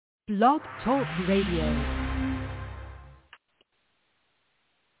Blog Talk Radio.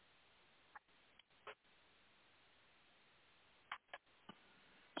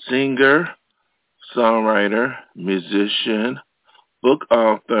 Singer, songwriter, musician, book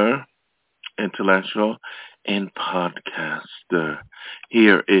author, intellectual, and podcaster.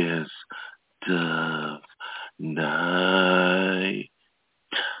 Here is Dove Night.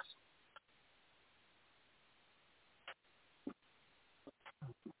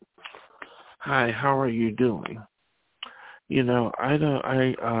 Hi, how are you doing? You know, I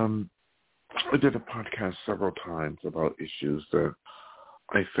did a podcast several times about issues that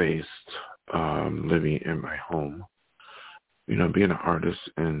I faced living in my home. You know, being an artist,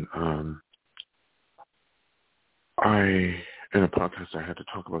 and in a podcast I had to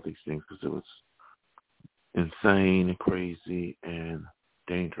talk about these things because it was insane, crazy, and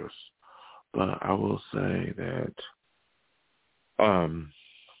dangerous. But I will say that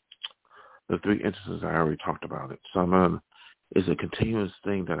the three instances I already talked about it. Some is a continuous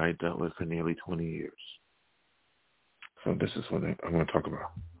thing that I dealt with for nearly 20 years. So this is what I want to talk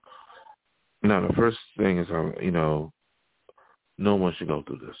about. Now, the first thing is, no one should go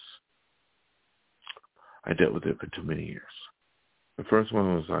through this. I dealt with it for too many years. The first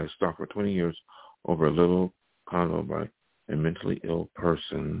one was I stalked for 20 years over a little condo by a mentally ill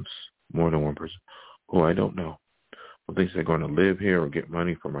persons, more than one person, who I don't know, who thinks they're going to live here or get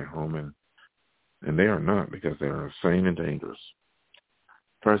money for my home, and they are not, because they are insane and dangerous.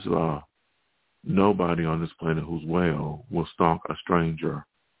 First of all, nobody on this planet who's well will stalk a stranger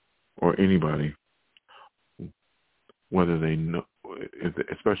or anybody, whether they know,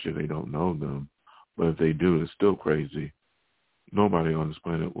 especially if they don't know them. But if they do, it's still crazy. Nobody on this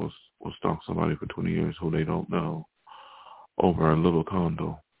planet will stalk somebody for 20 years who they don't know over a little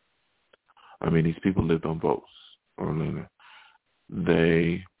condo. I mean, these people lived on boats, Orlando.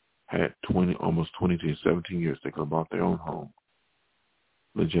 They had almost 20 to 17 years. They could have bought their own home.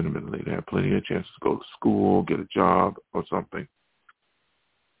 Legitimately, they had plenty of chances to go to school, get a job, or something.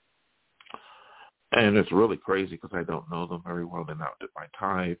 And it's really crazy because I don't know them very well. They're not my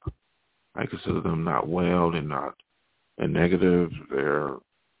type. I consider them not well. They're not negative.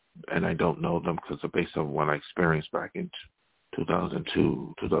 And I don't know them because they're based on what I experienced back in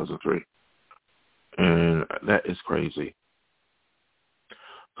 2002, 2003. And that is crazy.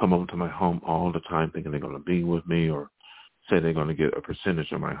 Come over to my home all the time thinking they're going to be with me, or say they're going to get a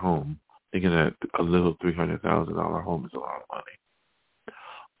percentage of my home, thinking that a little $300,000 home is a lot of money.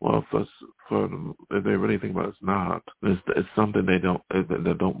 Well, if they really think about it, it's not. It's something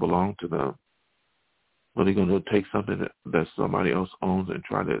that don't belong to them. Are they going to take something that somebody else owns and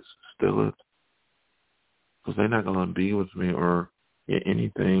try to steal it? Because they're not going to be with me or get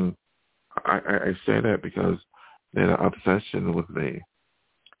anything. I say that because they had an obsession with me.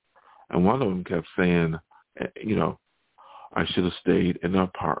 And one of them kept saying, I should have stayed in an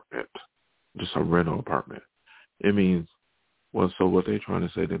apartment, just a rental apartment. It means, well, so what they're trying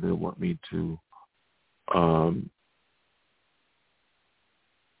to say, that they want me to,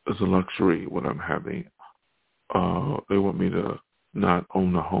 it's a luxury what I'm having. They want me to not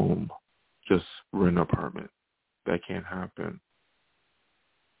own a home, just rent an apartment. That can't happen.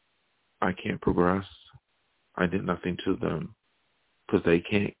 I can't progress. I did nothing to them because they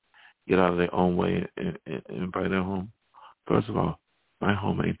can't get out of their own way and buy their home. First of all, my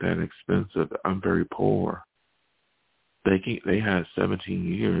home ain't that expensive. I'm very poor. They had 17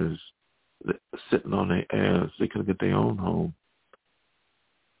 years sitting on their ass. They couldn't get their own home.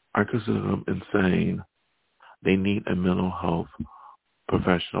 I consider them insane. They need a mental health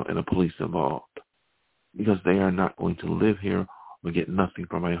professional and a police involved, because they are not going to live here or get nothing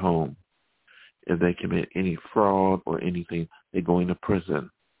from my home. If they commit any fraud or anything, they're going to prison.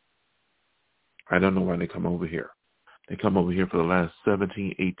 I don't know why they come over here. They come over here for the last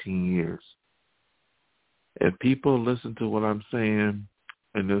 17, 18 years. If people listen to what I'm saying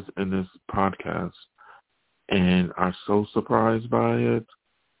in this podcast and are so surprised by it,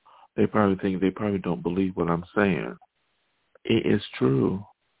 they probably don't believe what I'm saying. It is true.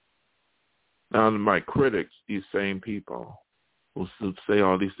 Now, my critics, these same people who say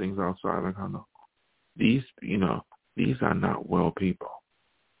all these things outside, like, I know, these are not well people.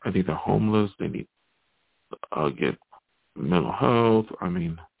 I think they're homeless. They need get mental health. I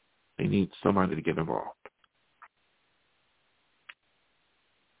mean, they need somebody to get involved.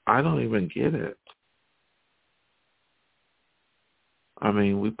 I don't even get it. I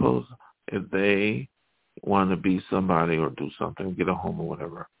mean, if they want to be somebody or do something, get a home or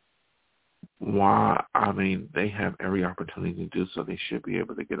whatever, why? I mean, they have every opportunity to do so. They should be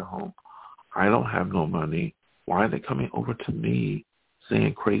able to get a home. I don't have no money. Why are they coming over to me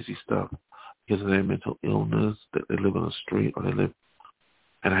saying crazy stuff because of their mental illness, that they live on the street or they live,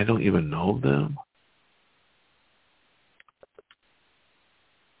 and I don't even know them.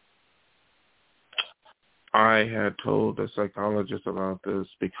 I had told a psychologist about this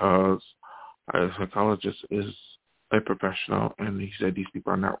because a psychologist is a professional, and he said these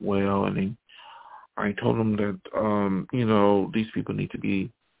people are not well, and I told him that, these people need to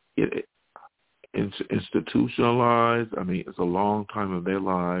be institutionalized. I mean, it's a long time of their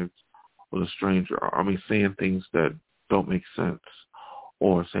lives with a stranger. I mean, saying things that don't make sense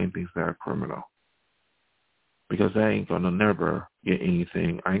or saying things that are criminal. Because I ain't going to never get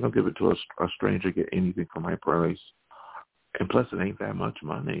anything. I ain't going to give it to a stranger, get anything from my place. And plus, it ain't that much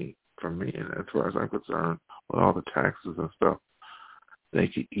money for me. And as far as I'm concerned, with all the taxes and stuff, they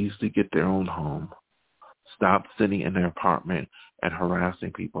could easily get their own home. Stop sitting in their apartment and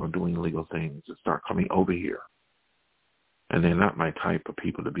harassing people and doing illegal things and start coming over here. And they're not my type of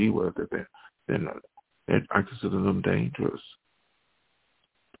people to be with. I consider them dangerous.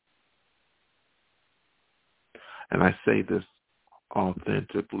 And I say this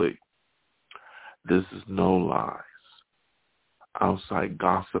authentically. This is no lies. Outside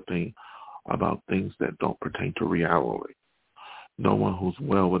gossiping about things that don't pertain to reality. No one who's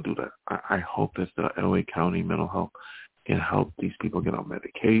well would do that. I hope that the LA County mental health can help these people get on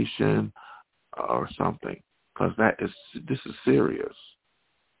medication or something. Because this is serious.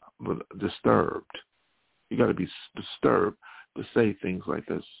 Disturbed. You got to be disturbed to say things like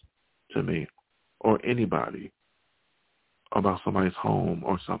this to me or anybody about somebody's home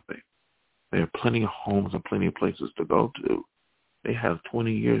or something. There are plenty of homes and plenty of places to go to. They have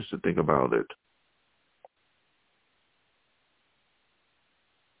 20 years to think about it.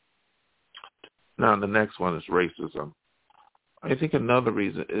 Now, the next one is racism. I think another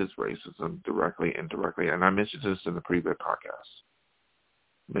reason is racism, directly, indirectly, and I mentioned this in the previous podcast.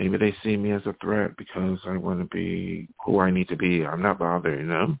 Maybe they see me as a threat because I want to be who I need to be. I'm not bothering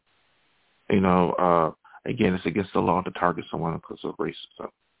them. Again, it's against the law to target someone because of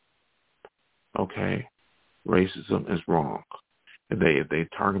racism. Okay? Racism is wrong. If they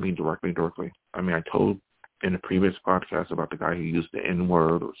target me directly, I mean, I told in the previous podcast about the guy who used the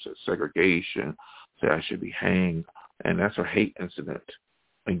N-word or said segregation, said I should be hanged, and that's a hate incident.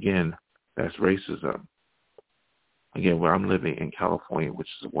 Again, that's racism. Again, where I'm living in California, which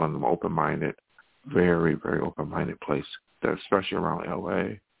is one of them open-minded, very, very open-minded place, that especially around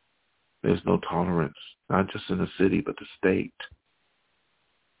LA, there's no tolerance, not just in the city, but the state.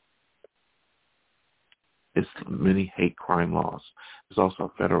 It's many hate crime laws. There's also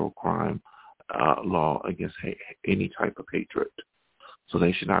a federal crime law against any type of hatred. So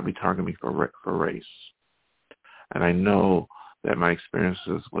they should not be targeting me for race. And I know that my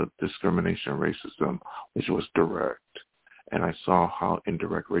experiences with discrimination and racism, which was direct, and I saw how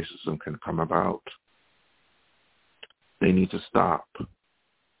indirect racism can come about. They need to stop.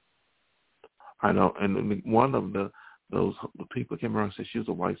 I know, and one of those people came around and said she was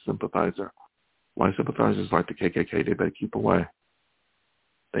a white sympathizer. White sympathizers like the KKK, they better keep away.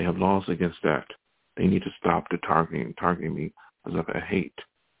 They have laws against that. They need to stop the targeting me because of a hate.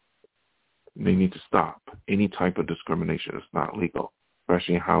 They need to stop any type of discrimination. It's not legal,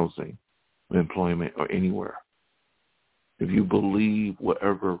 especially in housing, employment, or anywhere. If you believe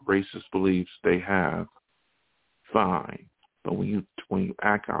whatever racist beliefs they have, fine. But when you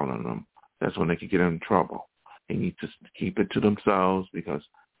act out on them, that's when they can get in trouble. They need to keep it to themselves because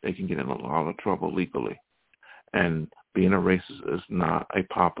they can get in a lot of trouble legally. And being a racist is not a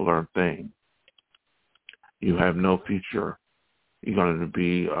popular thing. You have no future. You're going to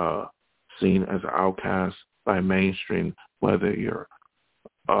be seen as an outcast by mainstream, whether you're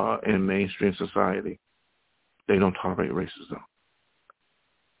in mainstream society. They don't tolerate racism.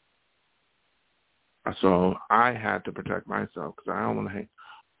 So I had to protect myself because I don't want to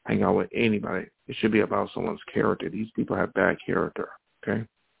hang out with anybody. It should be about someone's character. These people have bad character, okay?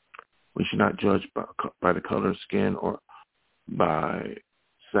 We should not judge by the color of skin or by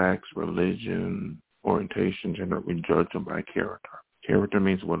sex, religion, orientation, gender. We judge them by character. Character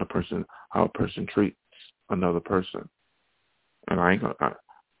means how a person treats another person. And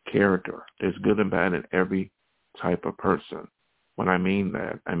character. There's good and bad in every type of person. When I mean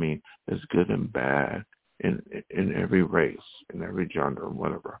that, I mean there's good and bad in every race, in every gender,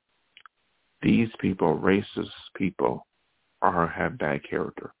 whatever. These people, racist people, have bad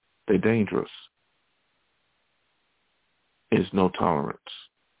character. They're dangerous. There's no tolerance.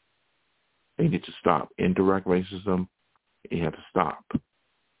 They need to stop. Indirect racism, you have to stop.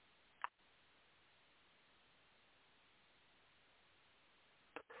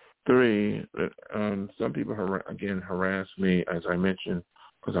 3, some people, harass me, as I mentioned,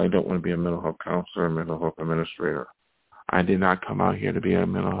 because I don't want to be a mental health counselor or mental health administrator. I did not come out here to be a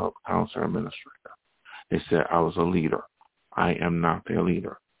mental health counselor or administrator. They said I was a leader. I am not their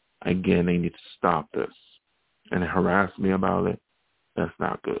leader. Again, they need to stop this. And harass me about it, that's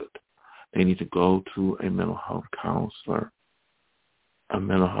not good. They need to go to a mental health counselor, a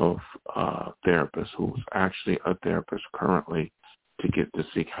mental health therapist who's actually a therapist currently to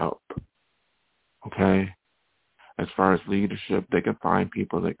seek help. Okay? As far as leadership, they can find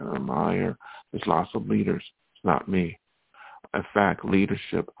people they can admire. There's lots of leaders. It's not me. In fact,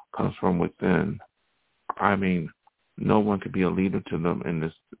 leadership comes from within. I mean, no one could be a leader to them in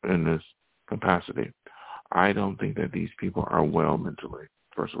this capacity. I don't think that these people are well mentally,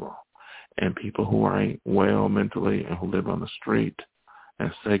 first of all. And people who are well mentally and who live on the street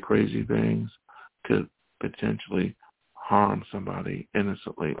and say crazy things could potentially harm somebody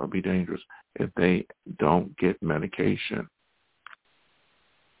innocently or be dangerous if they don't get medication.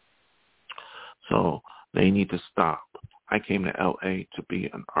 So they need to stop. I came to L.A. to be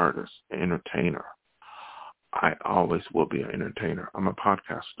an artist, an entertainer. I always will be an entertainer. I'm a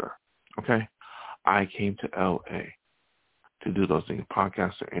podcaster, okay? I came to L.A. to do those things,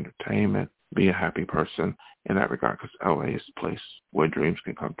 podcaster, entertainment, be a happy person in that regard, because L.A. is a place where dreams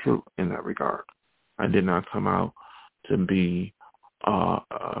can come true in that regard. I did not come out to be a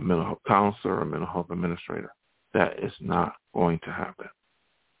mental health counselor or a mental health administrator. That is not going to happen.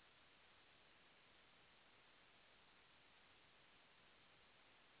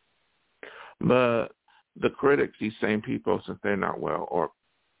 But the critics, these same people, since they're not well, or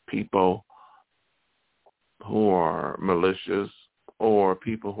people who are malicious, or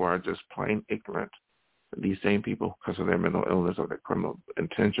people who are just plain ignorant, these same people, because of their mental illness or their criminal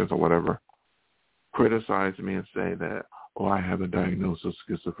intentions or whatever, criticize me and say that, oh, I have a diagnosis of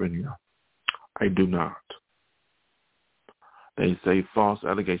schizophrenia. I do not. They say false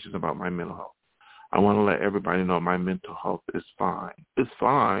allegations about my mental health. I want to let everybody know my mental health is fine. It's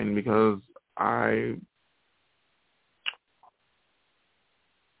fine because I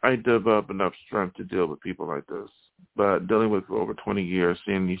develop enough strength to deal with people like this. But dealing with for over 20 years,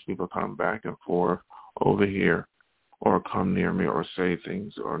 seeing these people come back and forth over here or come near me or say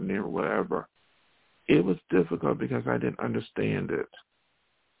things or near whatever, it was difficult because I didn't understand it.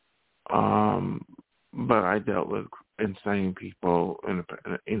 But I dealt with insane people in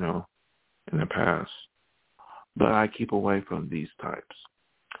the past. But I keep away from these types.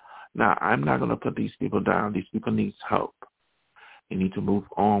 Now, I'm not going to put these people down. These people need help. They need to move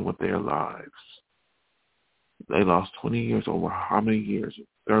on with their lives. They lost 20 years over how many years,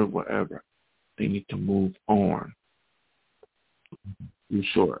 30, whatever. They need to move on. In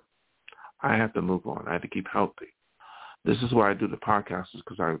short, I have to move on. I have to keep healthy. This is why I do the podcast, is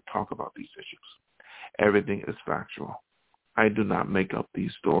because I talk about these issues. Everything is factual. I do not make up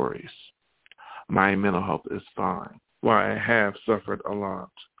these stories. My mental health is fine. While I have suffered a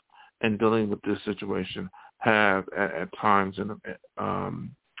lot, and dealing with this situation have at times, a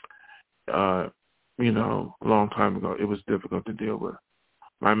long time ago, it was difficult to deal with.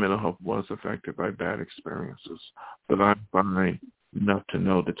 My mental health was affected by bad experiences, but I'm fine enough to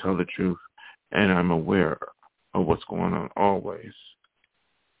know to tell the truth, and I'm aware of what's going on always.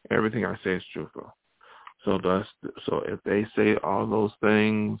 Everything I say is truthful. So if they say all those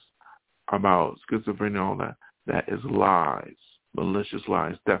things about schizophrenia and all that, that is lies, malicious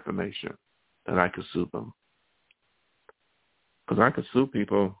lies, defamation, that I could sue them. Because I could sue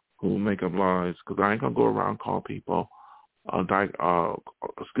people who make up lies, because I ain't going to go around and call people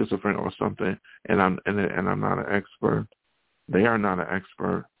schizophrenia or something, and I'm not an expert. They are not an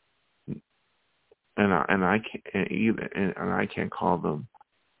expert, and I can't either, and I can't call them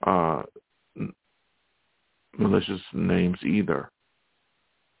malicious names either.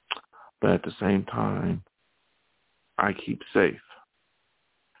 But at the same time, I keep safe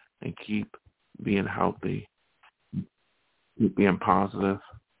and keep being healthy, keep being positive,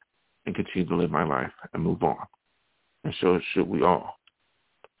 and continue to live my life and move on. And so should we all.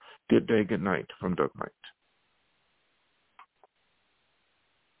 Good day, good night from Doug Knight.